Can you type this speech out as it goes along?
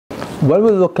when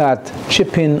we look at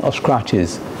chipping or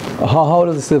scratches, how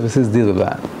do the surfaces deal with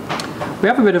that? We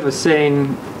have a bit of a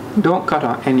saying, don't cut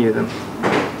on any of them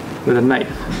with a knife.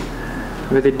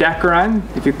 With the Decoran,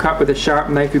 if you cut with a sharp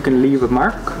knife, you can leave a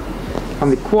mark. On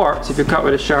the quartz, if you cut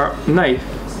with a sharp knife,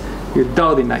 you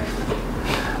dull the knife.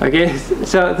 Okay,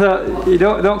 so you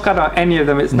don't cut on any of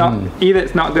them. It's not either.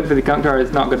 It's not good for the conductor, or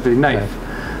it's not good for the knife.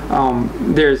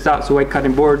 Okay. That's why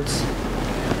cutting boards,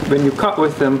 when you cut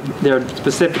with them, they're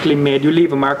specifically made. You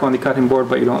leave a mark on the cutting board,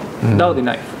 but you don't dull the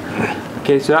knife.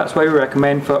 Okay, so that's why we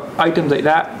recommend for items like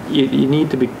that, you need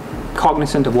to be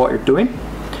cognizant of what you're doing.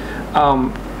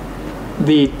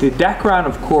 The Decoran,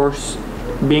 of course,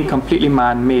 being completely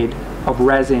man-made of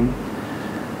resin,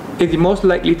 is most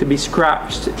likely to be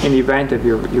scratched in the event of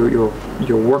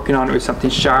you're working on it with something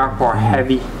sharp or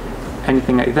heavy,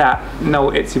 anything like that. No,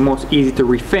 it's the most easy to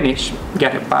refinish,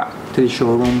 get it back to the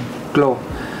showroom glow.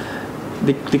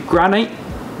 The granite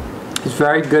is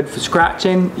very good for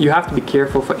scratching. You have to be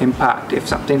careful for impact. If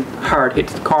something hard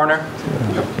hits the corner,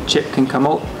 a chip can come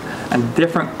out. And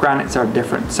different granites are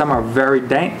different. Some are very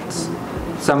dense,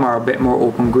 some are a bit more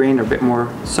open grain, or a bit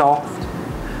more soft.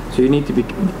 So you need to be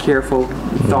careful,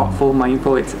 thoughtful,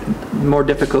 mindful. It's more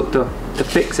difficult to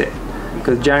fix it,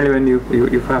 because generally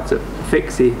when you have to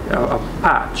fix a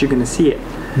patch, you're going to see it.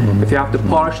 If you have to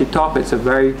polish the top, it's a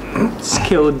very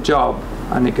skilled job,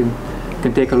 and it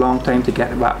can take a long time to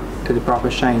get it back to the proper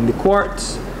shine. The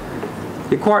quartz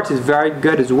is very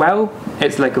good as well.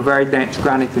 It's like a very dense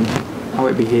granite in how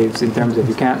it behaves in terms of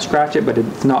you can't scratch it, but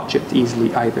it's not chipped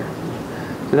easily either.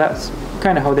 So that's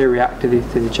kind of how they react to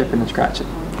the chipping and scratching.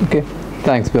 Okay,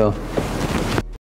 thanks, Bill.